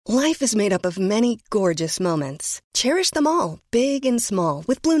Life is made up of many gorgeous moments. Cherish them all, big and small,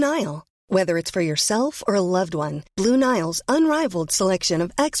 with Blue Nile. Whether it's for yourself or a loved one, Blue Nile's unrivaled selection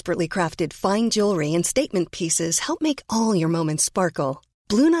of expertly crafted fine jewelry and statement pieces help make all your moments sparkle.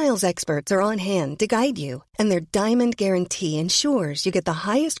 Blue Nile's experts are on hand to guide you, and their diamond guarantee ensures you get the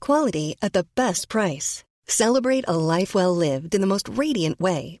highest quality at the best price. Celebrate a life well lived in the most radiant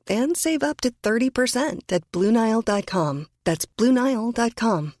way and save up to 30% at BlueNile.com. That's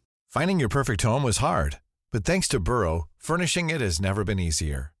BlueNile.com. Finding your perfect home was hard, but thanks to Burrow, furnishing it has never been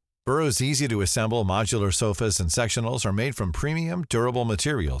easier. Burrow's easy-to-assemble modular sofas and sectionals are made from premium, durable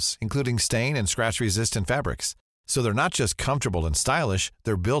materials, including stain and scratch-resistant fabrics. So they're not just comfortable and stylish,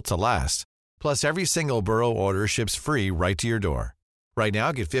 they're built to last. Plus, every single Burrow order ships free right to your door. Right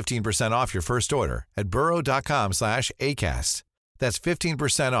now, get 15% off your first order at burrow.com/ACAST. That's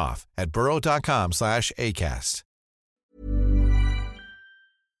 15% off at burrow.com/ACAST.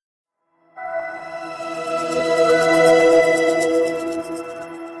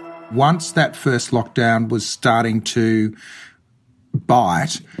 Once that first lockdown was starting to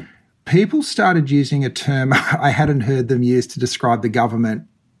bite, people started using a term I hadn't heard them use to describe the government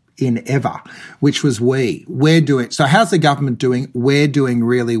in ever, which was we. We're doing, so how's the government doing? We're doing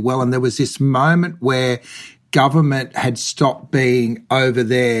really well. And there was this moment where government had stopped being over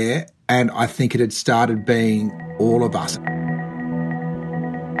there, and I think it had started being all of us.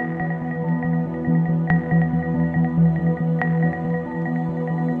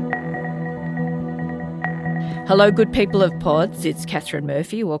 Hello, good people of Pods. It's Catherine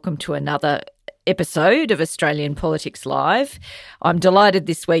Murphy. Welcome to another episode of Australian Politics Live. I'm delighted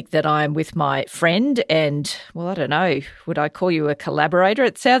this week that I'm with my friend and, well, I don't know, would I call you a collaborator?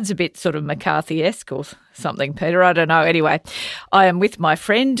 It sounds a bit sort of McCarthy-esque or something, Peter. I don't know. Anyway, I am with my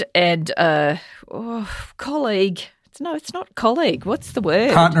friend and colleague. No, it's not colleague. What's the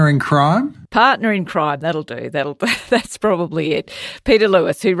word? Partner in crime? Partner in crime. That'll do. That's probably it. Peter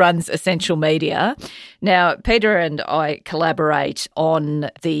Lewis, who runs Essential Media. Now, Peter and I collaborate on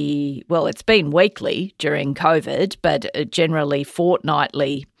it's been weekly during COVID, but generally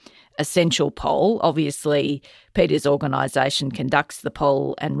fortnightly Essential poll. Obviously, Peter's organisation conducts the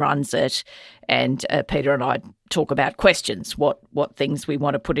poll and runs it, and Peter and I talk about questions, what things we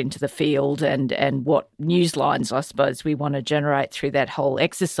want to put into the field and what news lines, I suppose, we want to generate through that whole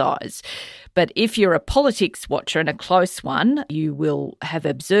exercise. But if you're a politics watcher and a close one, you will have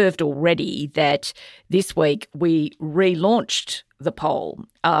observed already that this week we relaunched the poll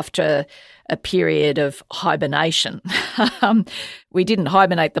after a period of hibernation. We didn't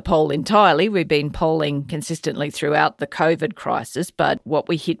hibernate the poll entirely. We've been polling consistently throughout the COVID crisis, but what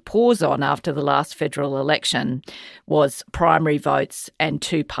we hit pause on after the last federal election was primary votes and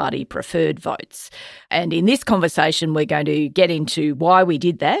two-party preferred votes. And in this conversation, we're going to get into why we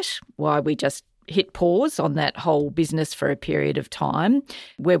did that, why we just hit pause on that whole business for a period of time,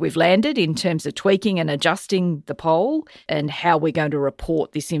 where we've landed in terms of tweaking and adjusting the poll, and how we're going to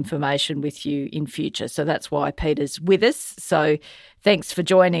report this information with you in future. So that's why Peter's with us. So thanks for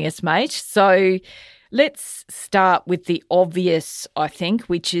joining us, mate. So let's start with the obvious, I think,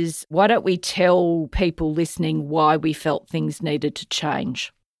 which is why don't we tell people listening why we felt things needed to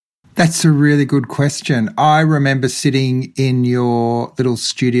change? That's a really good question. I remember sitting in your little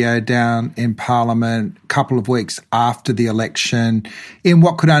studio down in Parliament a couple of weeks after the election in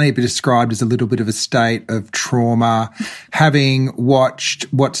what could only be described as a little bit of a state of trauma, having watched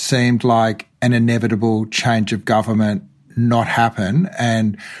what seemed like an inevitable change of government not happen,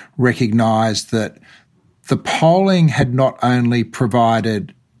 and recognised that the polling had not only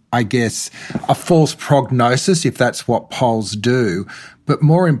provided, I guess, a false prognosis, if that's what polls do, but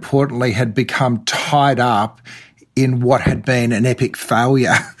more importantly had become tied up in what had been an epic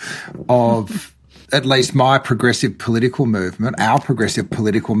failure of at least my progressive political movement, our progressive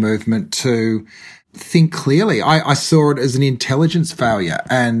political movement, to think clearly. I saw it as an intelligence failure.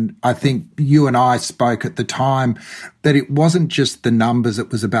 And I think you and I spoke at the time that it wasn't just the numbers, it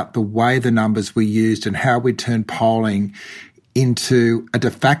was about the way the numbers were used and how we turned polling into a de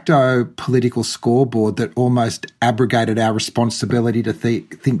facto political scoreboard that almost abrogated our responsibility to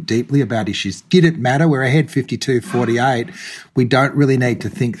think deeply about issues. Did it matter? We're ahead 52-48. We don't really need to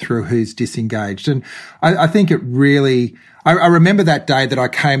think through who's disengaged. And I think it really, I remember that day that I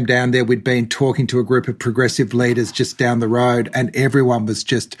came down there, we'd been talking to a group of progressive leaders just down the road, and everyone was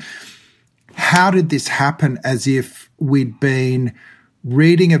just, how did this happen? As if we'd been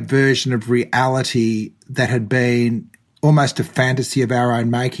reading a version of reality that had been almost a fantasy of our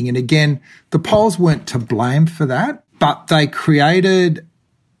own making. And again, the polls weren't to blame for that, but they created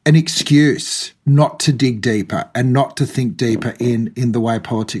an excuse not to dig deeper and not to think deeper in the way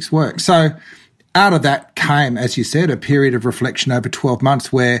politics work. So out of that came, as you said, a period of reflection over 12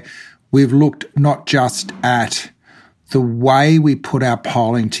 months where we've looked not just at the way we put our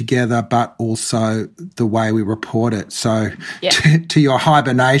polling together, but also the way we report it. So to your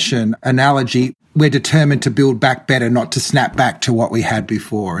hibernation analogy, we're determined to build back better, not to snap back to what we had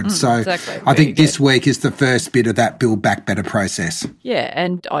before. And exactly. I think this week is the first bit of that build back better process. Yeah,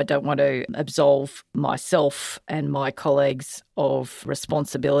 and I don't want to absolve myself and my colleagues of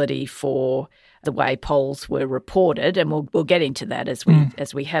responsibility for the way polls were reported, and we'll get into that as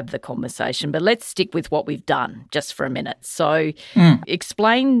we have the conversation. But let's stick with what we've done just for a minute. So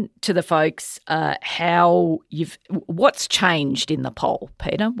explain to the folks what's changed in the poll,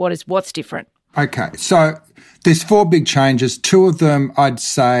 Peter. What's different? Okay, so there's 4 big changes. 2 of them I'd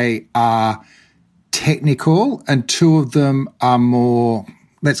say are technical and 2 of them are more,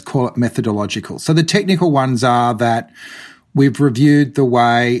 let's call it methodological. So the technical ones are that we've reviewed the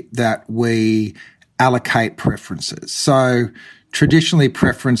way that we allocate preferences. So traditionally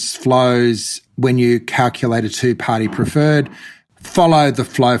preference flows, when you calculate a 2-party preferred, follow the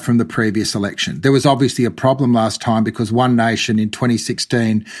flow from the previous election. There was obviously a problem last time because One Nation in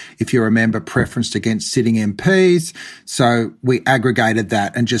 2016, if you remember, preferenced against sitting MPs. So we aggregated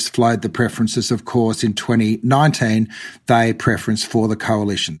that and just flowed the preferences. Of course, in 2019, they preferenced for the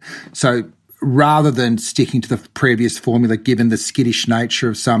coalition. So rather than sticking to the previous formula, given the skittish nature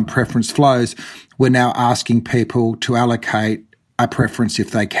of some preference flows, we're now asking people to allocate a preference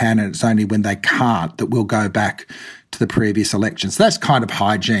if they can, and it's only when they can't that we'll go back to the previous election. So that's kind of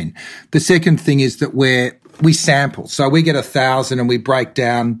hygiene. The second thing is that we sample. So we get 1,000 and we break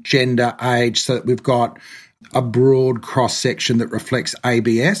down gender, age, so that we've got a broad cross-section that reflects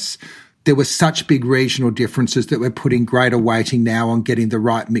ABS. There were such big regional differences that we're putting greater weighting now on getting the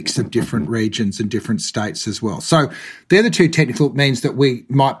right mix of different regions and different states as well. So they're the 2 technical. It means that we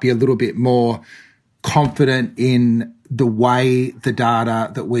might be a little bit more confident in the way the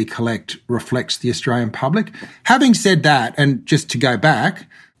data that we collect reflects the Australian public. Having said that, and just to go back,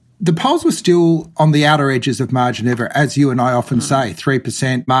 the polls were still on the outer edges of margin of error. As you and I often say,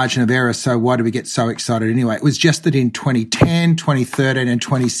 3% margin of error, so why do we get so excited anyway? It was just that in 2010, 2013 and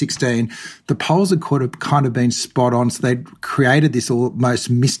 2016, the polls had kind of been spot on, so they'd created this almost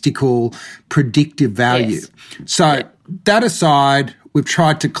mystical predictive value. Yes. So that aside, we've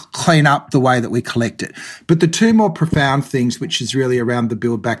tried to clean up the way that we collect it. But the 2 more profound things, which is really around the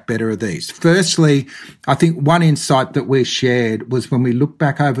build back better, are these. Firstly, I think one insight that we shared was when we look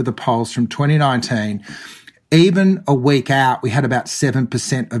back over the polls from 2019, even a week out, we had about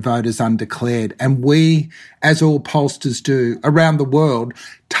 7% of voters undeclared. And we, as all pollsters do around the world,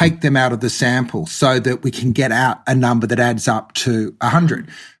 take them out of the sample so that we can get out a number that adds up to 100.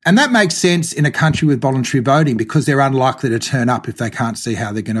 And that makes sense in a country with voluntary voting because they're unlikely to turn up if they can't see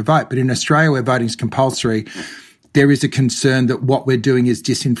how they're going to vote. But in Australia, where voting is compulsory, there is a concern that what we're doing is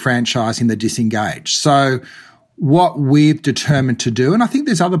disenfranchising the disengaged. So what we've determined to do, and I think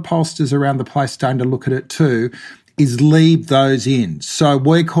there's other pollsters around the place starting to look at it too, is leave those in. So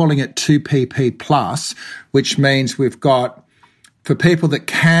we're calling it 2PP plus, which means we've got, for people that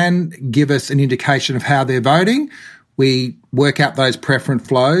can give us an indication of how they're voting, we work out those preference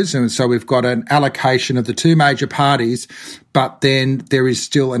flows. And so we've got an allocation of the 2 major parties, but then there is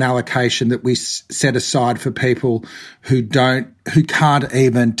still an allocation that we set aside for people who can't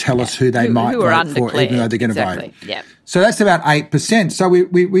even tell us who they might vote for, even though they're going to vote. Yeah. So that's about 8%. So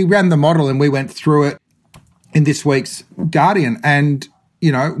we ran the model and we went through it in this week's Guardian. And,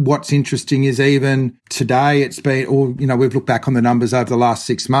 you know, what's interesting is even today it's been, or, you know, we've looked back on the numbers over the last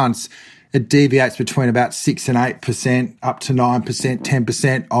 6 months. It deviates between about 6 and 8%, up to 9%,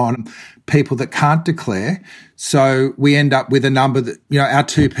 10% on people that can't declare. So we end up with a number that, you know, our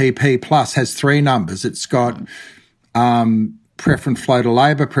 2PP plus has 3 numbers. It's got preference flow to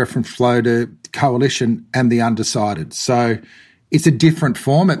Labor, preference flow to Coalition and the undecided. So it's a different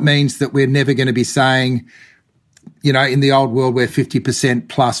form. It means that we're never going to be saying, you know, in the old world where 50%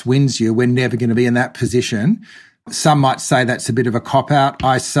 plus wins you, we're never going to be in that position. Some might say that's a bit of a cop-out.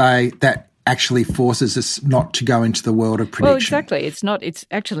 I say that actually forces us not to go into the world of prediction. Well, exactly. It's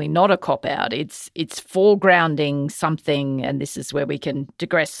actually not a cop-out. It's foregrounding something, and this is where we can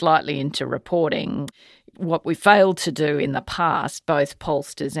digress slightly into reporting. What we failed to do in the past, both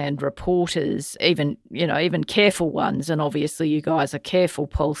pollsters and reporters, even careful ones, and obviously you guys are careful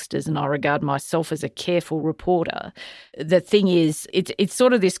pollsters and I regard myself as a careful reporter. The thing is, it's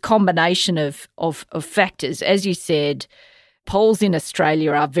sort of this combination of factors. As you said, polls in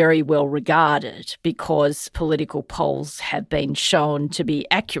Australia are very well regarded because political polls have been shown to be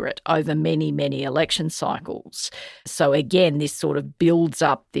accurate over many, many election cycles. So again, this sort of builds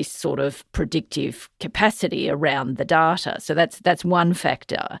up this sort of predictive capacity around the data. So that's one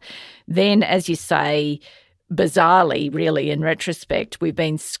factor. Then, as you say, bizarrely, really, in retrospect, we've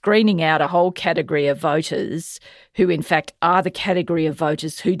been screening out a whole category of voters who, in fact, are the category of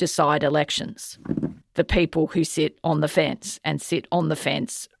voters who decide elections. The people who sit on the fence and sit on the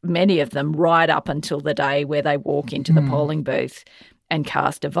fence, many of them right up until the day where they walk into the polling booth and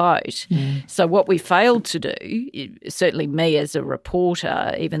cast a vote. So what we failed to do, certainly me as a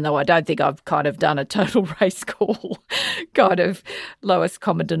reporter, even though I don't think I've kind of done a total race call kind of lowest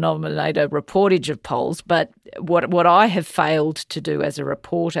common denominator reportage of polls, but what I have failed to do as a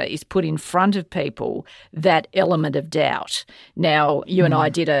reporter is put in front of people that element of doubt. Now, you and I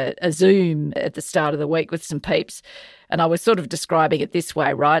did a Zoom at the start of the week with some peeps, and I was sort of describing it this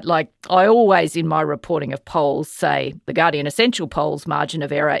way, right? Like I always in my reporting of polls say the Guardian Essential polls margin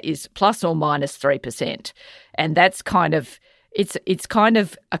of error is plus or minus 3%. And that's kind of, it's kind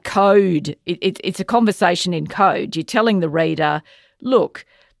of a code. It's a conversation in code. You're telling the reader, look,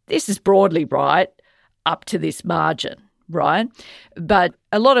 this is broadly right up to this margin, right? But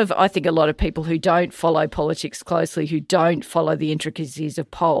I think a lot of people who don't follow politics closely, who don't follow the intricacies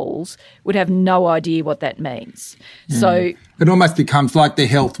of polls, would have no idea what that means. So it almost becomes like the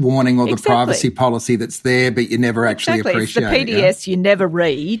health warning or the privacy policy that's there, but you never actually appreciate it. It's the PDS you never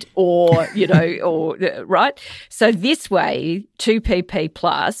read or, or right? So this way, 2PP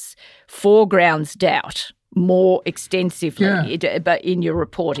plus foregrounds doubt more extensively. But in your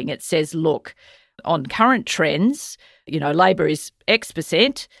reporting, it says, look, on current trends, Labor is X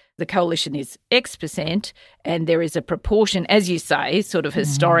percent, the coalition is X percent, and there is a proportion, as you say, sort of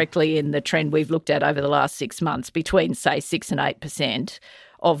historically in the trend we've looked at over the last 6 months, between, say, 6 and 8%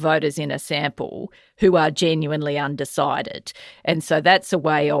 of voters in a sample who are genuinely undecided. And so that's a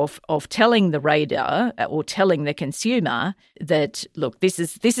way of telling the reader or telling the consumer that, look, this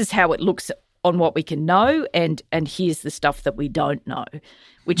is how it looks on what we can know, and here's the stuff that we don't know,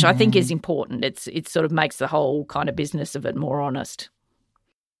 which I think is important. It sort of makes the whole kind of business of it more honest.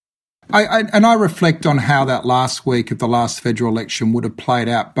 I reflect on how that last week of the last federal election would have played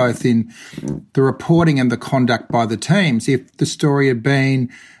out, both in the reporting and the conduct by the teams. If the story had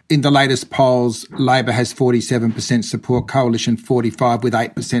been, in the latest polls, Labor has 47% support, Coalition 45%, with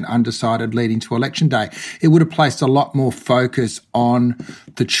 8% undecided leading to election day, it would have placed a lot more focus on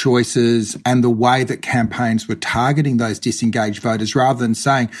the choices and the way that campaigns were targeting those disengaged voters, rather than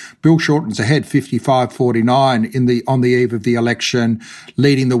saying Bill Shorten's ahead 55-49 on the eve of the election,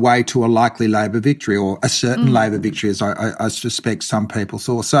 leading the way to a likely Labor victory, or a certain Labor victory, as I suspect some people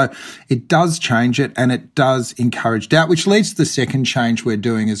saw. So it does change it, and it does encourage doubt, which leads to the second change we're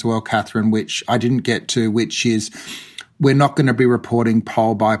doing as well, Catherine, which I didn't get to, which is we're not going to be reporting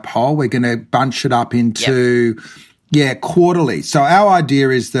poll by poll. We're going to bunch it up into, quarterly. So our idea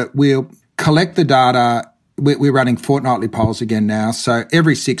is that we'll collect the data. We're running fortnightly polls again now. So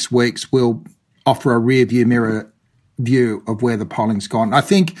every 6 weeks, we'll offer a rear view mirror view of where the polling's gone. I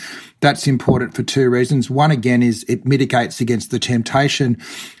think that's important for two reasons. One, again, is it mitigates against the temptation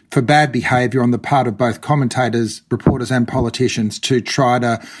for bad behaviour on the part of both commentators, reporters and politicians to try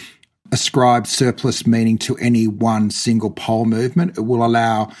to ascribe surplus meaning to any one single poll movement. It will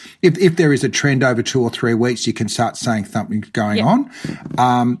allow, if there is a trend over 2 or 3 weeks, you can start saying something's going on.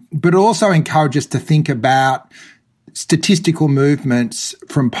 But it also encourages to think about statistical movements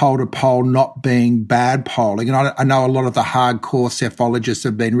from poll to poll not being bad polling. And I know a lot of the hardcore psephologists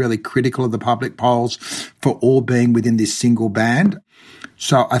have been really critical of the public polls for all being within this single band.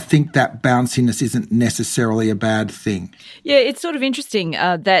 So I think that bounciness isn't necessarily a bad thing. Yeah, it's sort of interesting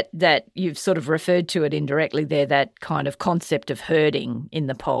that you've sort of referred to it indirectly there, that kind of concept of herding in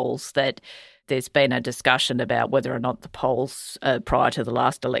the polls, that there's been a discussion about whether or not the polls prior to the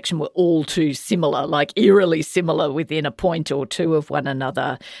last election were all too similar, like eerily similar within a point or two of one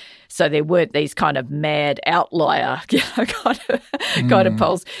another. So there weren't these kind of mad outlier kind of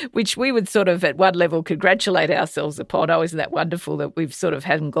polls, which we would sort of at one level congratulate ourselves upon. Oh, isn't that wonderful that we've sort of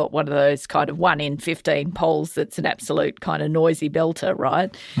haven't got one of those kind of 1 in 15 polls that's an absolute kind of noisy belter,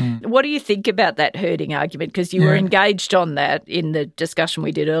 right? What do you think about that herding argument? Because you were engaged on that in the discussion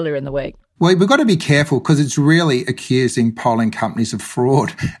we did earlier in the week. Well, we've got to be careful because it's really accusing polling companies of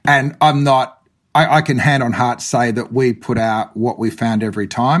fraud. And I can hand on heart say that we put out what we found every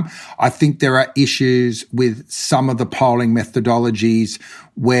time. I think there are issues with some of the polling methodologies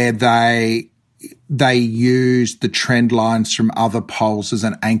where they they use the trend lines from other polls as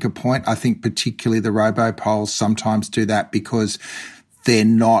an anchor point. I think particularly the robo polls sometimes do that because they're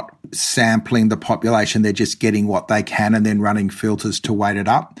not sampling the population. They're just getting what they can and then running filters to weight it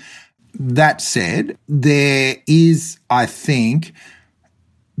up. That said, there is, I think,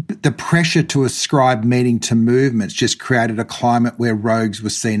 the pressure to ascribe meaning to movements just created a climate where rogues were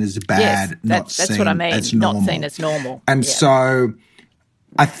seen as bad, that's what I mean, as normal. Not seen as normal. And so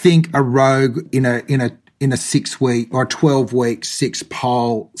I think a rogue in a 6-week or 12-week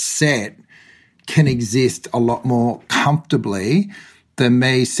 6-poll set can exist a lot more comfortably than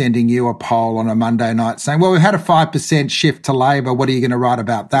me sending you a poll on a Monday night saying, well, we've had a 5% shift to Labor. What are you going to write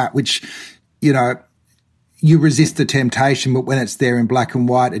about that? Which, you resist the temptation, but when it's there in black and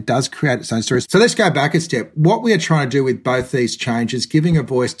white, it does create its own story. So let's go back a step. What we are trying to do with both these changes, giving a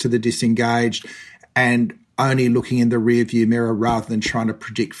voice to the disengaged and only looking in the rearview mirror rather than trying to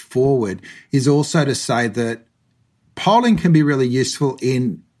predict forward, is also to say that polling can be really useful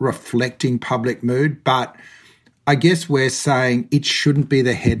in reflecting public mood, but I guess we're saying it shouldn't be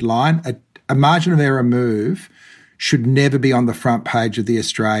the headline. A margin of error move should never be on the front page of The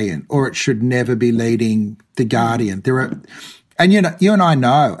Australian, or it should never be leading The Guardian. And you and I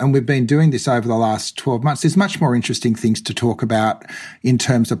know, and we've been doing this over the last 12 months, there's much more interesting things to talk about in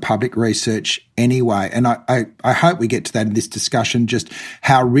terms of public research anyway. And I hope we get to that in this discussion, just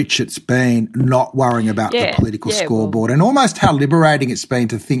how rich it's been not worrying about the political scoreboard, and almost how liberating it's been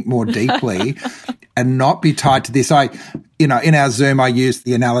to think more deeply and not be tied to this. In our Zoom, I used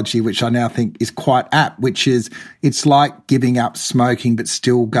the analogy, which I now think is quite apt, which is it's like giving up smoking but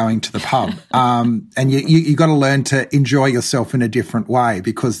still going to the pub. And you got to learn to enjoy yourself in a different way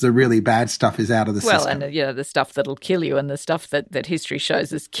because the really bad stuff is out of the system. Well, and the stuff that'll kill you and the stuff that history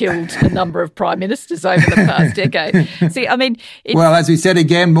shows has killed a number of prime ministers over the past decade. See, I mean... Well, as we said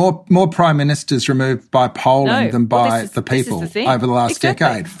again, more prime ministers removed by polling than by the people over the last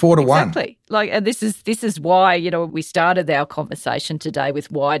decade. 4-1. Exactly. And this is why, we started our conversation today with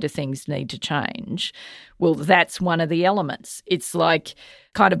why do things need to change? Well, that's one of the elements. It's like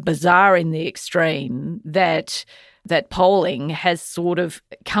kind of bizarre in the extreme that polling has sort of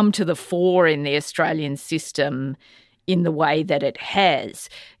come to the fore in the Australian system in the way that it has.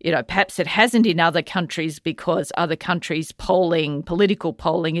 Perhaps it hasn't in other countries because other countries' political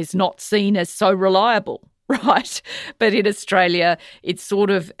polling is not seen as so reliable. Right. But in Australia, there's sort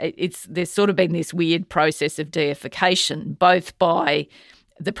of been this weird process of deification, both by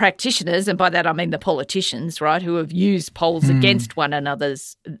the practitioners, and by that I mean the politicians, right, who have used polls against one another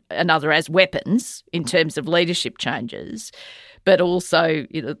as weapons in terms of leadership changes, but also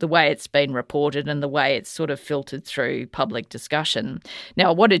the way it's been reported and the way it's sort of filtered through public discussion.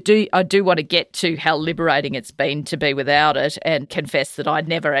 Now, I do want to get to how liberating it's been to be without it, and confess that I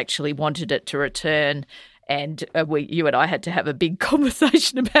never actually wanted it to return. And you and I had to have a big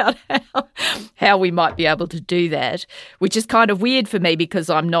conversation about how we might be able to do that, which is kind of weird for me because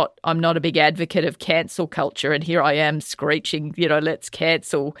I'm not a big advocate of cancel culture, and here I am screeching, let's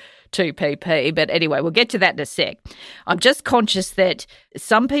cancel 2PP. But anyway, we'll get to that in a sec. I'm just conscious that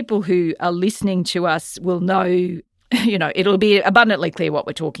some people who are listening to us will know, it'll be abundantly clear what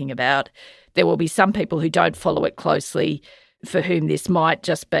we're talking about. There will be some people who don't follow it closely, for whom this might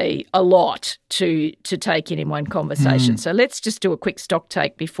just be a lot to take in one conversation. So let's just do a quick stock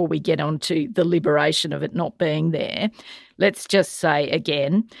take before we get on to the liberation of it not being there. Let's just say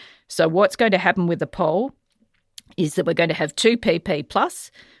again, so what's going to happen with the poll is that we're going to have 2PP plus,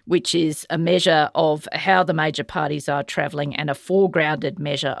 which is a measure of how the major parties are travelling and a foregrounded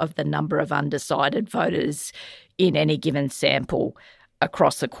measure of the number of undecided voters in any given sample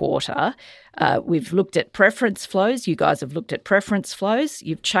across a quarter. We've looked at preference flows. You guys have looked at preference flows.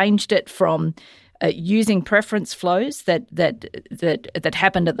 You've changed it from using preference flows that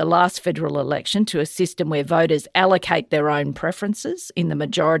happened at the last federal election to a system where voters allocate their own preferences in the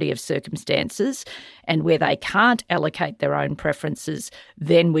majority of circumstances, and where they can't allocate their own preferences,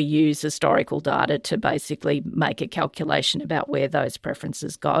 then we use historical data to basically make a calculation about where those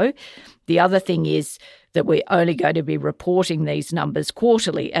preferences go. The other thing is that we're only going to be reporting these numbers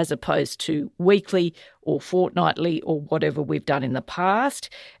quarterly as opposed to weekly or fortnightly or whatever we've done in the past.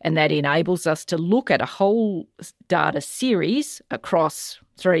 And that enables us to look at a whole data series across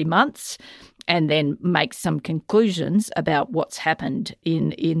 3 months and then make some conclusions about what's happened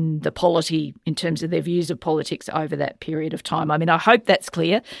in the polity in terms of their views of politics over that period of time. I mean, I hope that's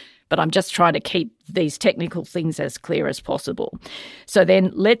clear, but I'm just trying to keep these technical things as clear as possible. So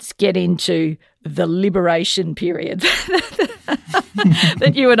then let's get into the liberation period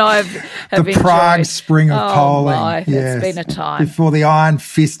that you and I have the enjoyed. Prague Spring of polling. My, yes. It's been a time. Before the iron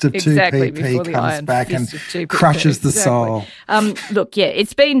fist of Exactly, 2PP comes back and crushes the soul. Look,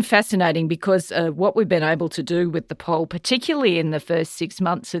 it's been fascinating because what we've been able to do with the poll, particularly in the first 6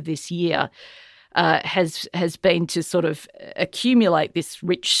 months of this year, has been to sort of accumulate this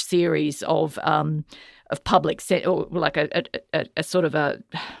rich series of public or like a sort of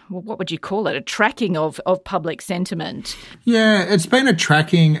what would you call it? A tracking of public sentiment. Yeah, it's been a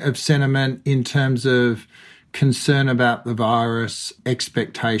tracking of sentiment in terms of concern about the virus,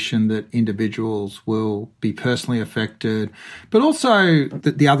 expectation that individuals will be personally affected, but also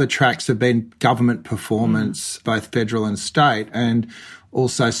that the other tracks have been government performance, both federal and state, and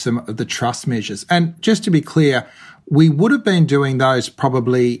also some of the trust measures. And just to be clear, we would have been doing those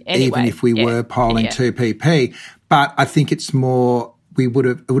probably anyway, even if we were polling 2PP, but I think it's more it would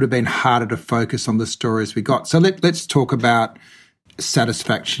have been harder to focus on the stories we got. So let's talk about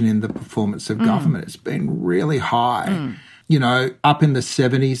satisfaction in the performance of government. It's been really high, up in the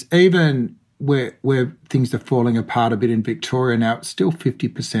 70s, even where things are falling apart a bit in Victoria now, it's still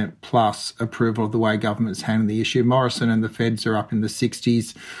 50% plus approval of the way government's handling the issue. Morrison and the feds are up in the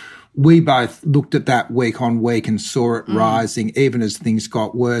 60s. We both looked at that week on week and saw it rising, even as things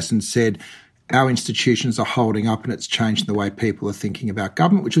got worse, and said our institutions are holding up and it's changing the way people are thinking about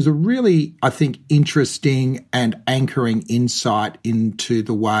government, which was a really, I think, interesting and anchoring insight into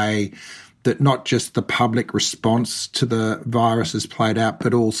the way that not just the public response to the virus has played out,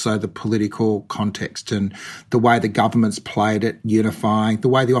 but also the political context and the way the government's played it, unifying, the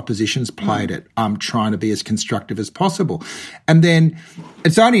way the opposition's played it, trying to be as constructive as possible. And then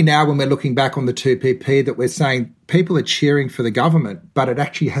it's only now when we're looking back on the 2PP that we're saying people are cheering for the government, but it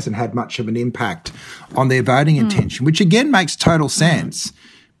actually hasn't had much of an impact on their voting intention, which again makes total sense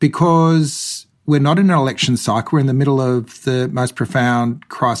because we're not in an election cycle. We're in the middle of the most profound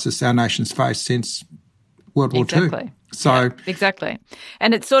crisis our nation's faced since World War II. So exactly.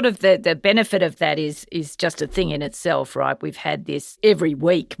 And it's sort of the benefit of that is just a thing in itself, right? We've had this every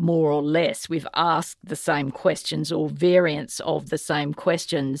week, more or less. We've asked the same questions or variants of the same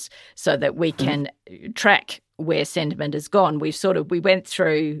questions so that we can track where sentiment has gone. We went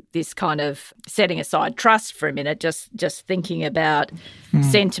through this kind of setting aside trust for a minute, just thinking about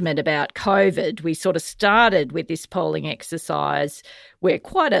sentiment about COVID. We sort of started with this polling exercise where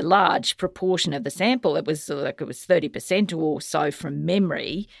quite a large proportion of the sample, it was 30% or so from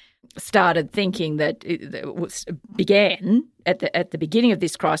memory, started thinking that began at the beginning of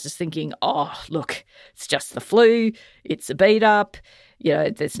this crisis thinking, oh, look, it's just the flu, it's a beat up,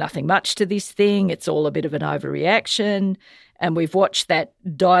 there's nothing much to this thing, it's all a bit of an overreaction. And we've watched that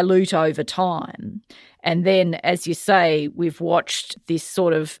dilute over time. And then, as you say, we've watched this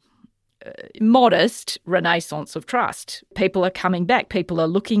sort of modest renaissance of trust. People are coming back. People are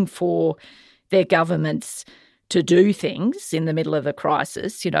looking for their governments to do things in the middle of a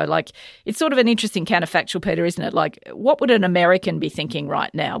crisis. It's sort of an interesting counterfactual, Peter, isn't it? Like, what would an American be thinking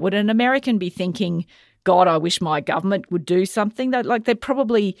right now? Would an American be thinking, God, I wish my government would do something?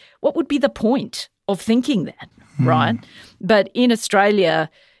 What would be the point of thinking that, right? But in Australia,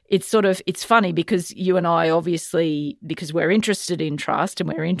 it's funny because you and I obviously, because we're interested in trust and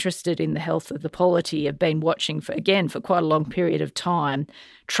we're interested in the health of the polity, have been watching for quite a long period of time,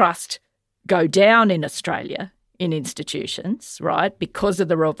 trust go down in Australia in institutions, right, because of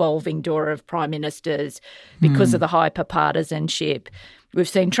the revolving door of prime ministers, because of the hyper-partisanship. We've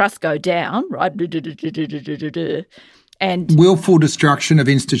seen trust go down, right, and willful destruction of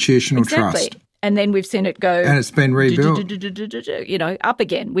institutional trust. And then we've seen it go, and it's been rebuilt, up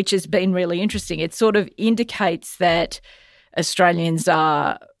again, which has been really interesting. It sort of indicates that Australians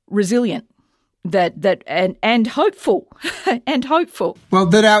are resilient, and hopeful, and hopeful. Well,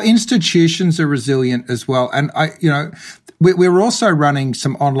 that our institutions are resilient as well. And we're also running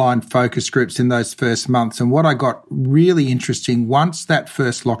some online focus groups in those first months. And what I got really interesting, once that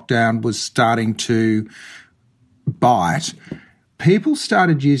first lockdown was starting to bite, people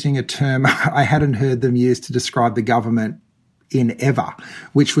started using a term I hadn't heard them use to describe the government in ever,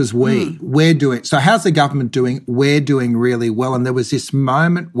 which was we. We're doing. So how's the government doing? We're doing really well. And there was this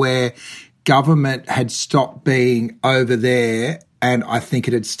moment where government had stopped being over there and I think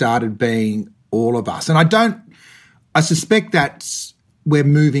it had started being all of us. And I suspect that's, we're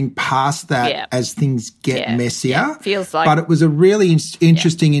moving past that as things get messier. Yeah. Feels like. But it was a really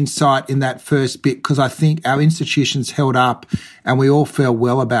interesting insight in that first bit because I think our institutions held up and we all felt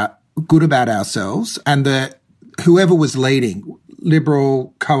good about ourselves, and whoever was leading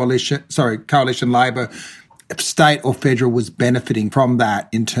Liberal coalition Labor, state or federal, was benefiting from that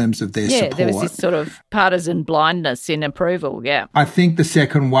in terms of their support. Yeah, there was this sort of partisan blindness in approval, yeah. I think the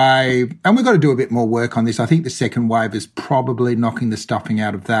second wave, and we've got to do a bit more work on this, I think the second wave is probably knocking the stuffing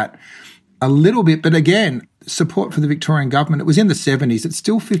out of that a little bit. But again, support for the Victorian government, it was in the 70s. It's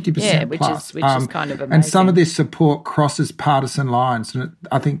still 50% plus. Which is kind of amazing. And some of this support crosses partisan lines. And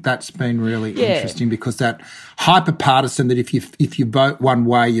I think that's been really interesting, because that hyper-partisan that if you vote one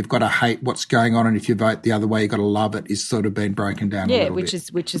way, you've got to hate what's going on, and if you vote the other way, you've got to love it, is sort of been broken down a little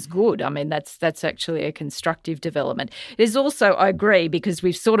bit. Which is good. I mean, that's actually a constructive development. There's also, I agree, because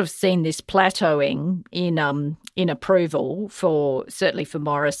we've sort of seen this plateauing in approval certainly for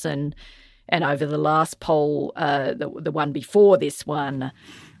Morrison. And over the last poll, the one before this one,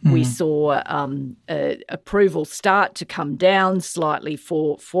 we saw approval start to come down slightly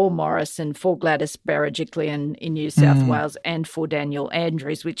for Morrison, for Gladys Berejiklian in New South Wales, and for Daniel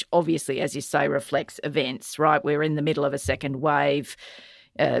Andrews, which obviously, as you say, reflects events, right? We're in the middle of a second wave.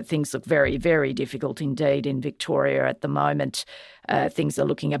 Things look very, very difficult indeed in Victoria at the moment. Things are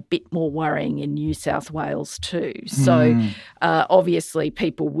looking a bit more worrying in New South Wales too. So obviously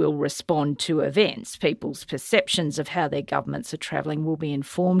people will respond to events. People's perceptions of how their governments are travelling will be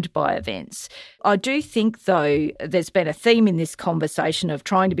informed by events. I do think, though, there's been a theme in this conversation of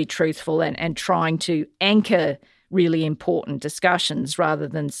trying to be truthful and trying to anchor really important discussions rather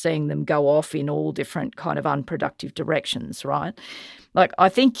than seeing them go off in all different kind of unproductive directions, right? Like, I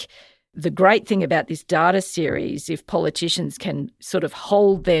think the great thing about this data series, if politicians can sort of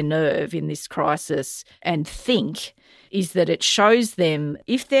hold their nerve in this crisis and think, is that it shows them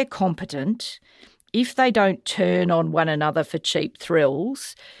if they're competent, if they don't turn on one another for cheap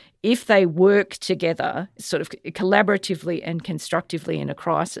thrills, if they work together sort of collaboratively and constructively in a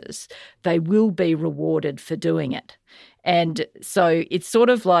crisis, they will be rewarded for doing it. And so it's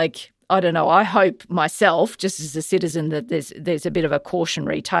sort of like, I don't know, I hope myself, just as a citizen, that there's a bit of a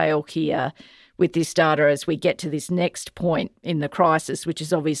cautionary tale here with this data as we get to this next point in the crisis, which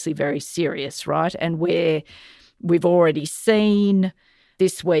is obviously very serious, right? And where we've already seen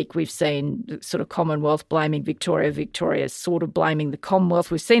this week, we've seen sort of Commonwealth blaming Victoria, Victoria sort of blaming the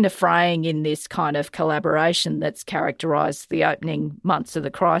Commonwealth. We've seen a fraying in this kind of collaboration that's characterised the opening months of the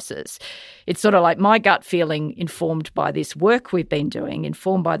crisis. It's sort of like my gut feeling, informed by this work we've been doing,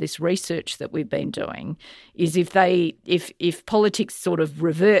 informed by this research that we've been doing, is if politics sort of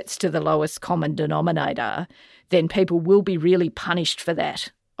reverts to the lowest common denominator, then people will be really punished for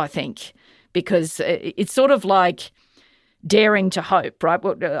that, I think, because it's sort of like daring to hope, right?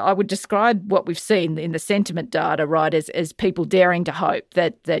 I would describe what we've seen in the sentiment data, right, as people daring to hope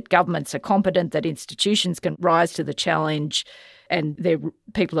that governments are competent, that institutions can rise to the challenge, and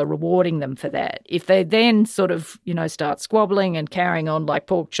people are rewarding them for that. If they then sort of, start squabbling and carrying on like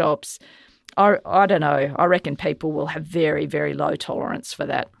pork chops, I don't know, I reckon people will have very, very low tolerance for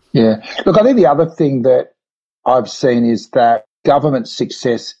that. Yeah. Look, I think the other thing that I've seen is that government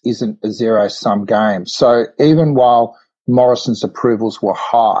success isn't a zero-sum game. So even while Morrison's approvals were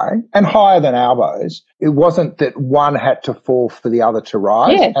high, and higher than Albo's, it wasn't that one had to fall for the other to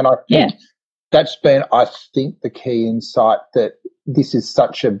rise. Yeah. And I think that's been, the key insight, that this is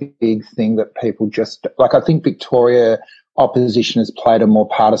such a big thing that people just, I think Victoria opposition has played a more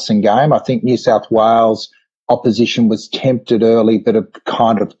partisan game. I think New South Wales opposition was tempted early but have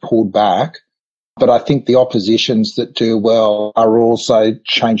kind of pulled back. But I think the oppositions that do well are also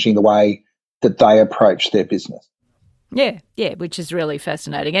changing the way that they approach their business. Yeah, which is really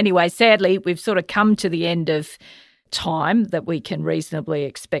fascinating. Anyway, sadly, we've sort of come to the end of time that we can reasonably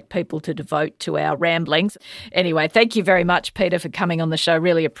expect people to devote to our ramblings. Anyway, thank you very much, Peter, for coming on the show.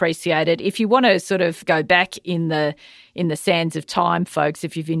 Really appreciate it. If you want to sort of go back in the sands of time, folks,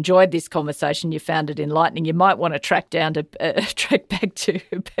 if you've enjoyed this conversation, you found it enlightening, you might want to track back to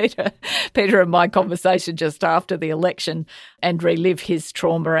Peter and my conversation just after the election and relive his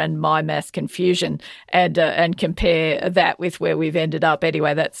trauma and my mass confusion and compare that with where we've ended up.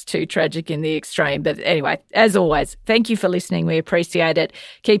 Anyway, that's too tragic in the extreme. But anyway, as always, thank you for listening. We appreciate it.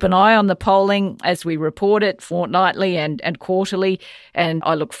 Keep an eye on the polling as we report it fortnightly and quarterly. And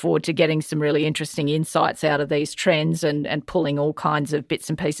I look forward to getting some really interesting insights out of these trends and pulling all kinds of bits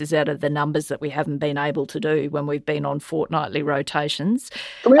and pieces out of the numbers that we haven't been able to do when we've been on fortnightly rotations.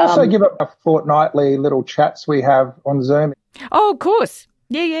 Can we also give a fortnightly little chats we have on Zoom? Oh, of course.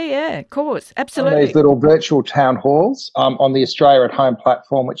 Yeah, of course. Absolutely. These little virtual town halls on the Australia at Home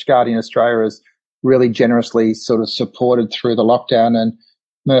platform, which Guardian Australia has really generously sort of supported through the lockdown. And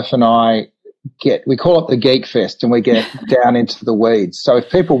Murph and I we call it the Geek Fest, and we get down into the weeds. So if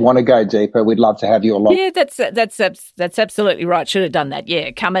people want to go deeper, we'd love to have you along. Yeah, that's absolutely right. Should have done that.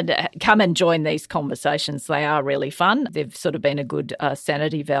 Yeah, come and join these conversations. They are really fun. They've sort of been a good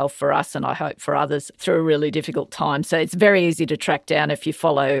sanity valve for us, and I hope for others through a really difficult time. So it's very easy to track down. If you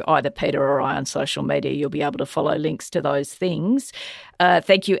follow either Peter or I on social media, you'll be able to follow links to those things.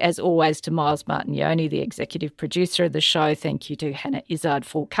 Thank you, as always, to Miles Martignoni, the executive producer of the show. Thank you to Hannah Izzard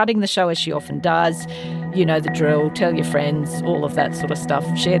for cutting the show, as she often does. You know the drill. Tell your friends, all of that sort of stuff.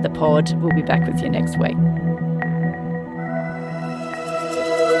 Share the pod. We'll be back with you next week.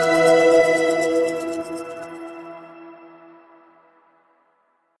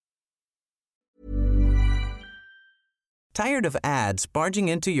 Tired of ads barging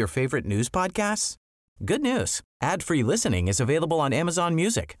into your favorite news podcasts? Good news. Ad-free listening is available on Amazon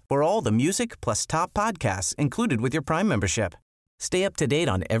Music for all the music plus top podcasts included with your Prime membership. Stay up to date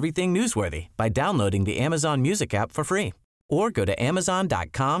on everything newsworthy by downloading the Amazon Music app for free or go to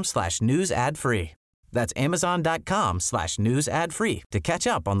amazon.com/news ad free. That's amazon.com/news ad free to catch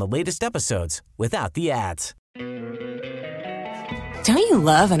up on the latest episodes without the ads. Don't you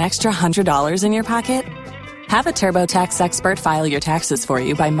love an extra $100 in your pocket? Have a TurboTax expert file your taxes for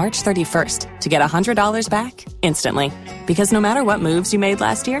you by March 31st to get $100 back instantly. Because no matter what moves you made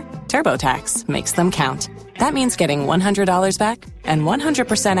last year, TurboTax makes them count. That means getting $100 back and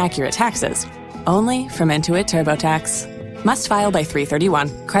 100% accurate taxes, only from Intuit TurboTax. Must file by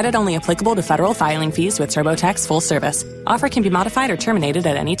 3/31. Credit only applicable to federal filing fees with TurboTax full service. Offer can be modified or terminated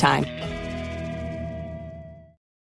at any time.